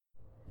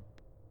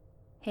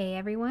Hey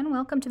everyone,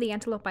 welcome to the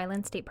Antelope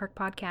Island State Park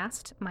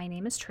podcast. My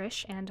name is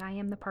Trish and I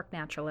am the park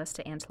naturalist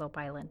at Antelope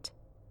Island.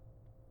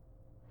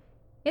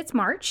 It's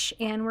March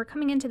and we're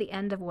coming into the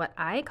end of what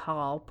I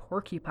call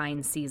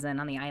porcupine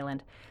season on the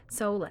island.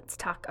 So let's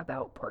talk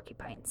about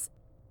porcupines.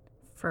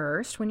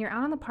 First, when you're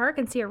out on the park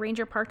and see a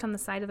ranger parked on the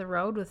side of the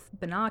road with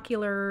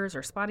binoculars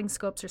or spotting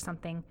scopes or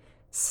something,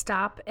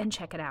 stop and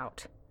check it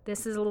out.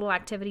 This is a little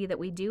activity that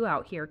we do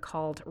out here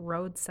called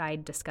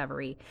roadside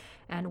discovery,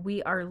 and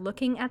we are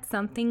looking at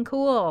something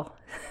cool.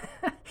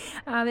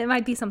 It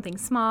might be something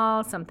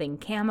small, something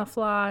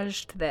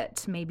camouflaged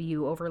that maybe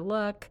you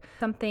overlook,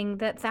 something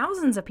that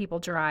thousands of people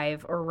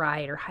drive or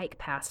ride or hike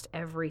past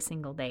every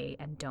single day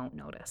and don't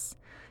notice.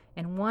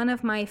 And one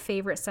of my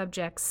favorite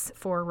subjects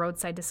for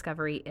roadside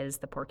discovery is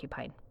the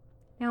porcupine.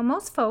 Now,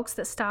 most folks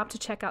that stop to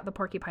check out the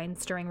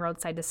porcupines during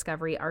roadside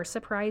discovery are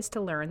surprised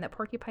to learn that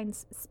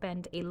porcupines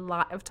spend a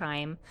lot of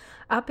time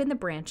up in the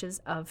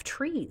branches of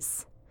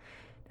trees.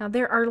 Now,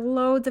 there are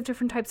loads of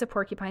different types of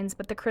porcupines,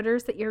 but the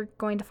critters that you're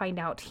going to find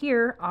out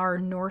here are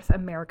North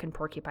American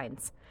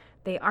porcupines.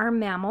 They are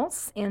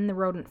mammals in the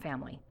rodent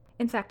family.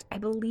 In fact, I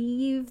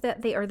believe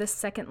that they are the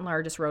second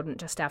largest rodent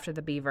just after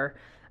the beaver.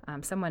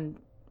 Someone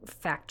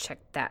fact check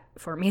that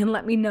for me and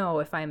let me know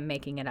if I'm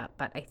making it up,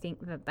 but I think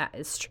that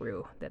is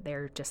true, that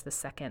they're just the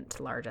second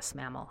largest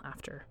mammal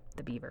after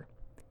the beaver.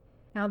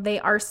 Now, they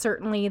are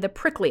certainly the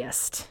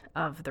prickliest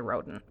of the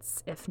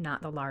rodents, if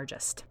not the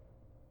largest.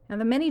 Now,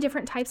 the many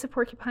different types of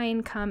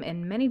porcupine come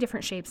in many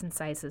different shapes and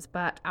sizes,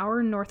 but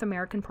our North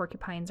American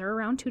porcupines are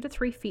around 2 to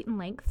 3 feet in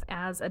length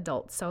as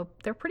adults, so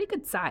they're pretty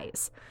good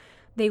size.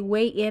 They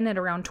weigh in at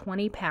around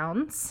 20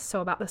 pounds,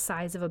 so about the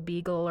size of a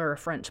beagle or a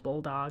French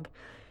bulldog.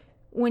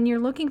 When you're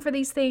looking for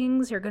these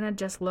things, you're going to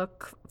just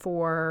look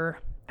for,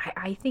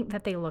 I think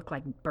that they look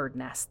like bird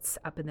nests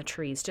up in the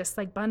trees, just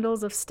like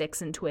bundles of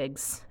sticks and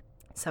twigs.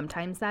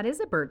 Sometimes that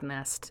is a bird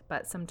nest,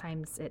 but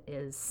sometimes it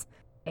is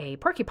a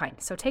porcupine.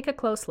 So take a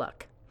close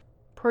look.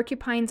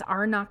 Porcupines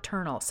are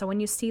nocturnal, so when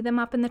you see them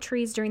up in the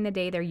trees during the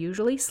day, they're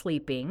usually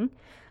sleeping.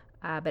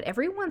 But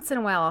every once in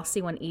a while, I'll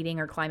see one eating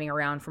or climbing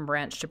around from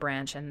branch to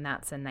branch, and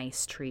that's a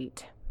nice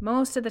treat.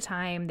 Most of the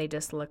time, they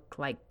just look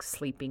like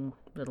sleeping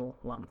little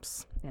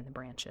lumps in the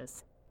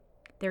branches.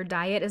 Their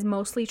diet is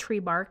mostly tree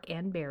bark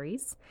and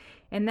berries,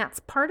 and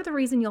that's part of the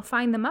reason you'll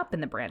find them up in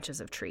the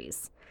branches of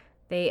trees.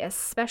 They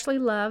especially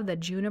love the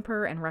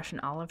juniper and Russian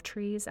olive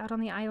trees out on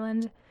the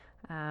island.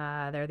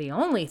 They're the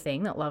only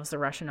thing that loves the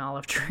Russian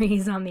olive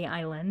trees on the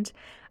island.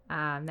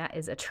 That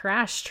is a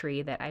trash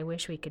tree that I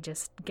wish we could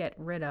just get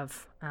rid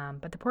of,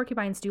 but the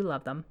porcupines do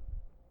love them.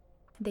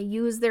 They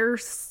use their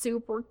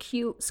super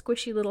cute,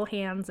 squishy little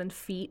hands and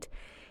feet,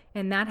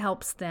 and that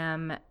helps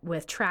them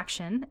with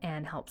traction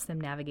and helps them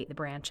navigate the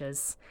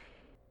branches.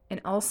 And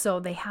also,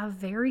 they have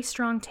very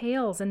strong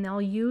tails, and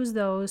they'll use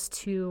those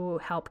to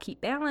help keep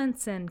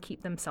balance and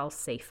keep themselves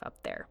safe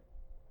up there.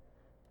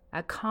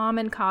 A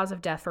common cause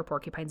of death for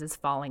porcupines is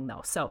falling,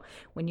 though. So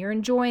when you're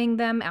enjoying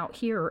them out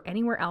here or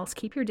anywhere else,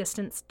 keep your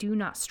distance. Do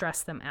not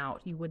stress them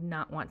out. You would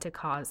not want to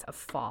cause a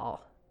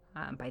fall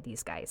by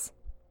these guys.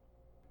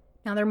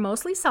 Now, they're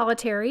mostly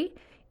solitary.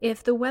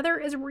 If the weather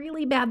is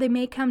really bad, they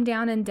may come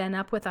down and den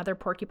up with other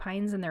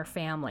porcupines and their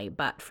family.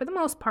 But for the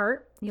most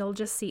part, you'll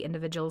just see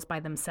individuals by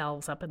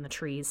themselves up in the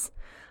trees.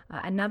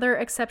 Another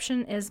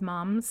exception is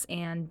moms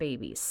and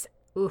babies.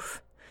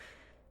 Oof.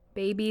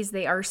 Babies,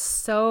 they are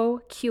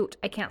so cute.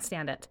 I can't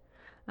stand it.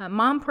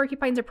 Mom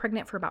porcupines are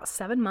pregnant for about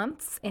 7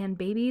 months, and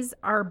babies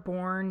are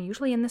born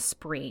usually in the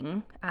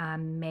spring,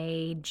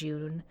 May,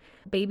 June.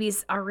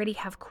 Babies already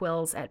have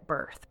quills at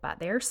birth, but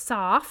they're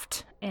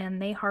soft,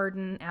 and they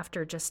harden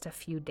after just a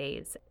few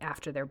days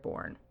after they're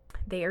born.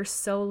 They are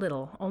so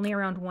little, only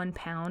around 1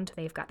 pound.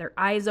 They've got their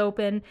eyes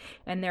open,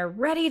 and they're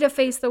ready to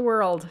face the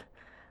world.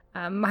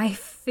 My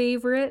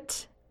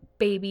favorite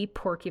baby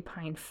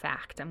porcupine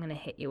fact, I'm going to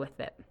hit you with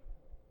it.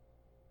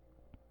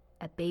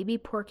 A baby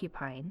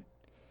porcupine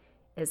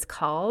is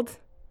called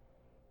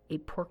a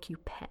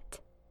porcupet.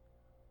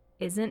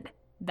 Isn't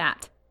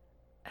that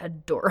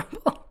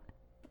adorable?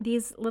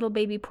 These little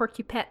baby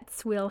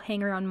porcupets will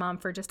hang around mom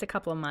for just a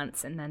couple of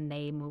months, and then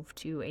they move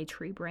to a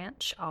tree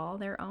branch all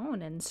their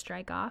own and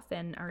strike off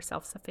and are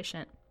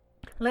self-sufficient.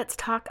 Let's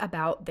talk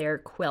about their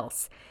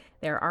quills.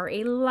 There are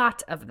a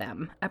lot of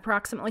them,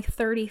 approximately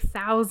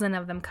 30,000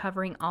 of them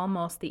covering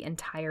almost the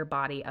entire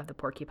body of the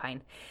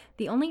porcupine.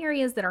 The only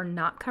areas that are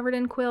not covered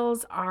in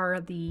quills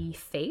are the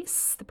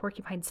face, the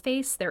porcupine's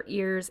face, their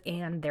ears,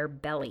 and their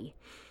belly.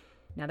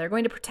 Now, they're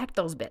going to protect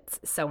those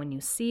bits. So when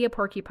you see a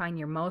porcupine,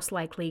 you're most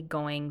likely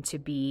going to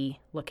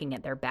be looking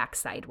at their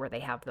backside where they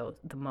have the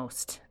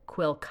most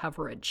quill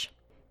coverage.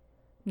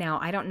 Now,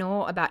 I don't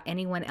know about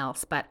anyone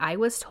else, but I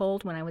was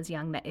told when I was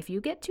young that if you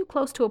get too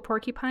close to a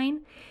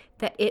porcupine,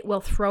 that it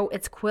will throw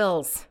its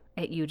quills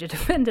at you to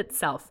defend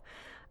itself.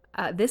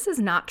 This is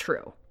not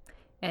true.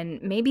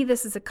 And maybe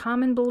this is a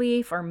common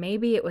belief, or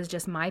maybe it was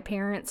just my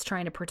parents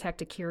trying to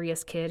protect a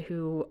curious kid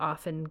who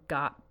often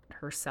got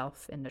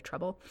herself into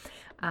trouble.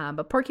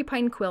 But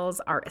porcupine quills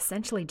are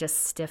essentially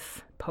just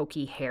stiff,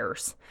 pokey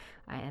hairs.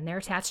 and they're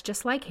attached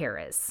just like hair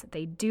is.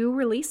 They do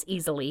release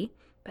easily,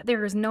 but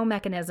there is no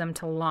mechanism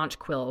to launch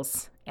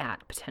quills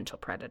at potential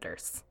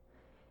predators.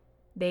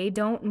 They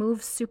don't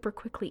move super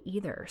quickly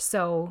either,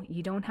 so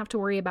you don't have to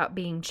worry about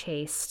being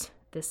chased.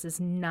 This is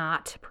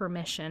not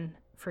permission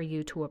for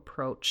you to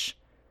approach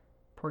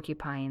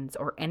porcupines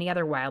or any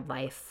other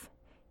wildlife.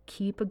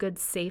 Keep a good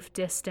safe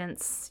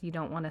distance. You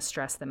don't want to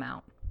stress them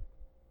out.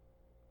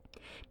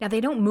 Now,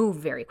 they don't move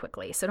very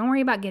quickly, so don't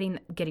worry about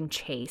getting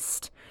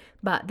chased,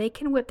 but they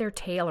can whip their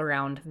tail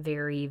around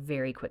very,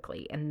 very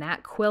quickly, and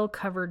that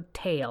quill-covered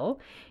tail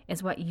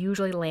is what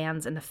usually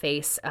lands in the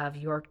face of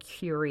your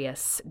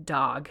curious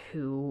dog,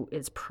 who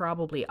is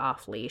probably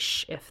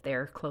off-leash if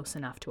they're close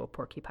enough to a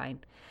porcupine.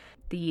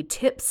 The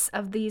tips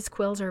of these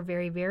quills are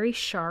very, very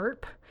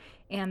sharp,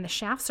 and the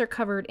shafts are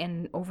covered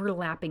in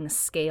overlapping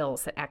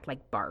scales that act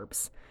like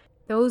barbs.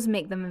 Those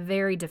make them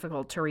very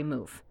difficult to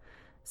remove.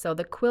 So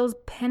the quills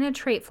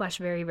penetrate flesh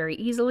very, very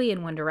easily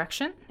in one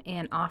direction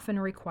and often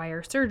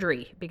require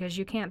surgery because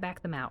you can't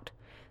back them out.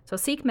 So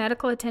seek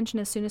medical attention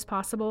as soon as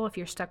possible if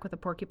you're stuck with a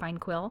porcupine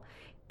quill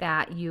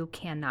that you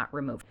cannot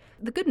remove.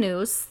 The good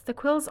news, the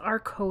quills are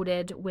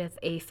coated with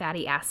a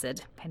fatty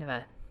acid, kind of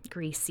a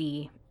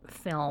greasy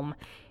film,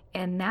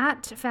 and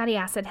that fatty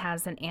acid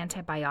has an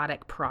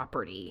antibiotic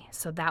property.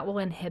 So that will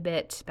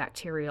inhibit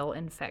bacterial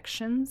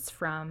infections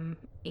from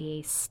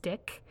a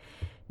stick.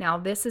 Now,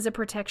 this is a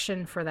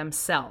protection for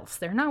themselves.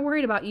 They're not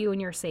worried about you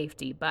and your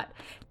safety, but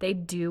they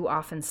do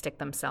often stick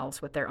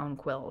themselves with their own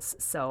quills.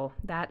 So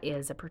that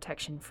is a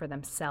protection for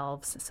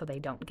themselves so they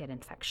don't get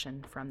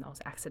infection from those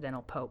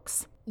accidental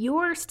pokes.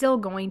 You're still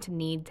going to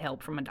need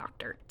help from a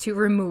doctor to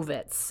remove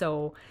it.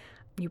 So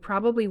you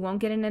probably won't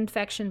get an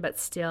infection, but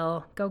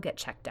still go get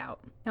checked out.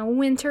 Now,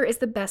 winter is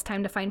the best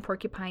time to find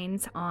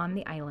porcupines on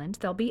the island.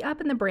 They'll be up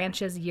in the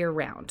branches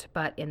year-round,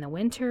 but in the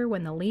winter,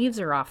 when the leaves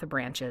are off the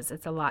branches,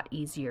 it's a lot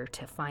easier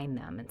to find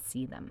them and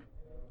see them.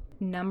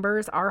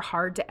 Numbers are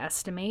hard to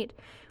estimate.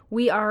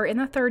 We are in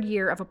the third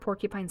year of a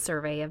porcupine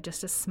survey of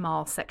just a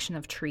small section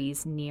of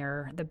trees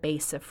near the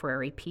base of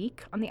Frere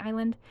Peak on the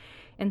island.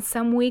 And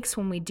some weeks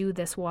when we do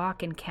this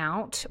walk and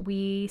count,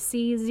 we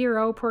see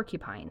 0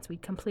 porcupines. We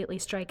completely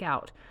strike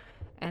out.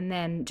 And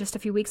then just a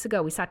few weeks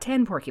ago, we saw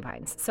 10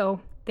 porcupines. So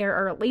there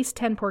are at least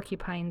 10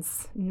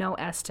 porcupines, no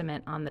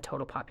estimate on the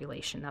total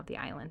population of the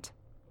island.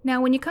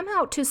 Now, when you come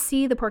out to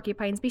see the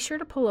porcupines, be sure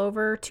to pull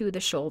over to the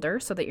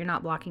shoulder so that you're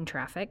not blocking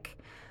traffic.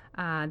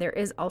 There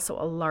is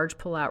also a large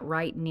pullout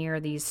right near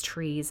these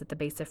trees at the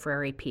base of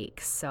Frere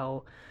Peak.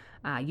 So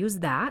use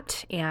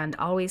that, and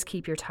always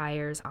keep your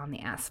tires on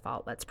the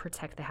asphalt. Let's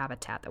protect the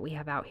habitat that we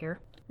have out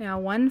here. Now,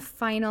 one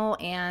final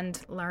and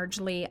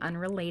largely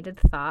unrelated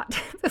thought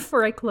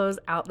before I close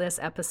out this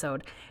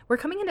episode. We're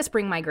coming into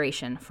spring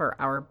migration for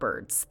our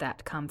birds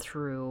that come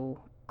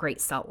through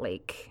Great Salt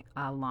Lake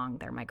along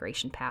their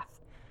migration path.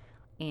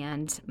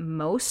 And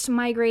most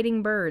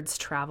migrating birds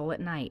travel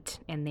at night,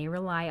 and they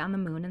rely on the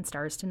moon and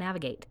stars to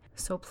navigate.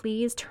 So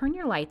please turn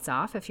your lights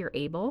off if you're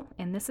able,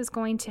 and this is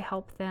going to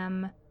help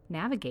them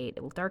navigate.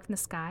 It will darken the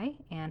sky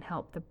and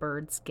help the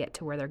birds get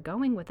to where they're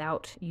going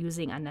without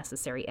using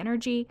unnecessary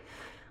energy.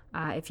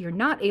 If you're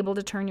not able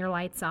to turn your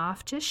lights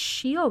off, just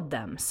shield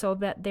them so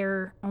that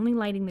they're only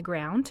lighting the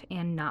ground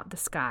and not the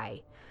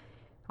sky.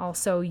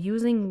 Also,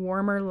 using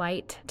warmer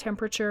light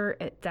temperature,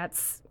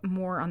 that's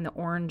more on the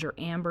orange or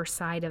amber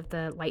side of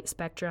the light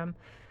spectrum,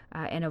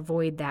 and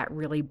avoid that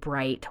really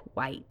bright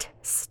white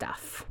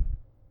stuff.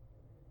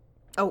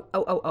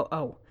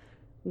 Oh.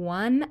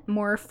 One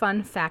more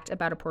fun fact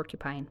about a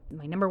porcupine.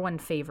 My number one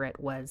favorite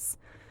was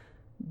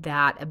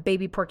that a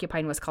baby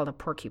porcupine was called a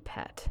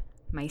porcupet.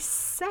 My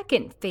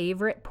second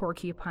favorite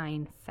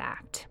porcupine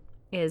fact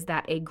is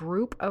that a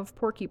group of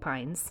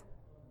porcupines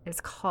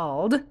is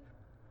called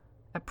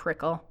a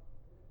prickle.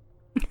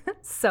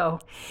 So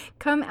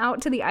come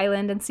out to the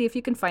island and see if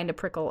you can find a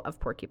prickle of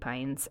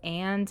porcupines,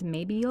 and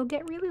maybe you'll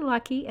get really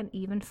lucky and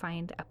even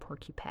find a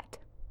porcupet.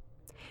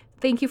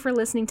 Thank you for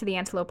listening to the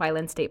Antelope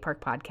Island State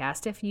Park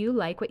podcast. If you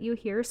like what you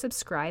hear,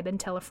 subscribe and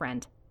tell a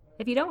friend.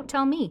 If you don't,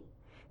 tell me.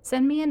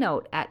 Send me a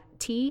note at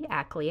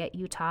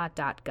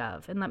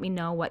tackley@utah.gov and let me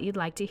know what you'd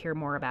like to hear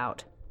more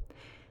about.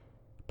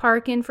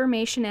 Park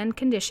information and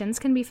conditions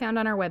can be found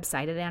on our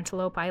website at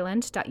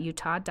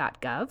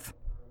antelopeisland.utah.gov.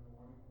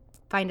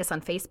 Find us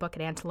on Facebook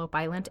at Antelope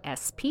Island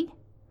SP,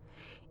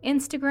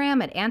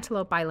 Instagram at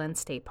Antelope Island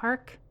State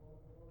Park,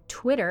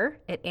 Twitter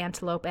at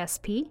Antelope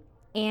SP,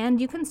 and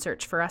you can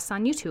search for us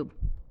on YouTube.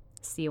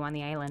 See you on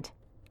the island.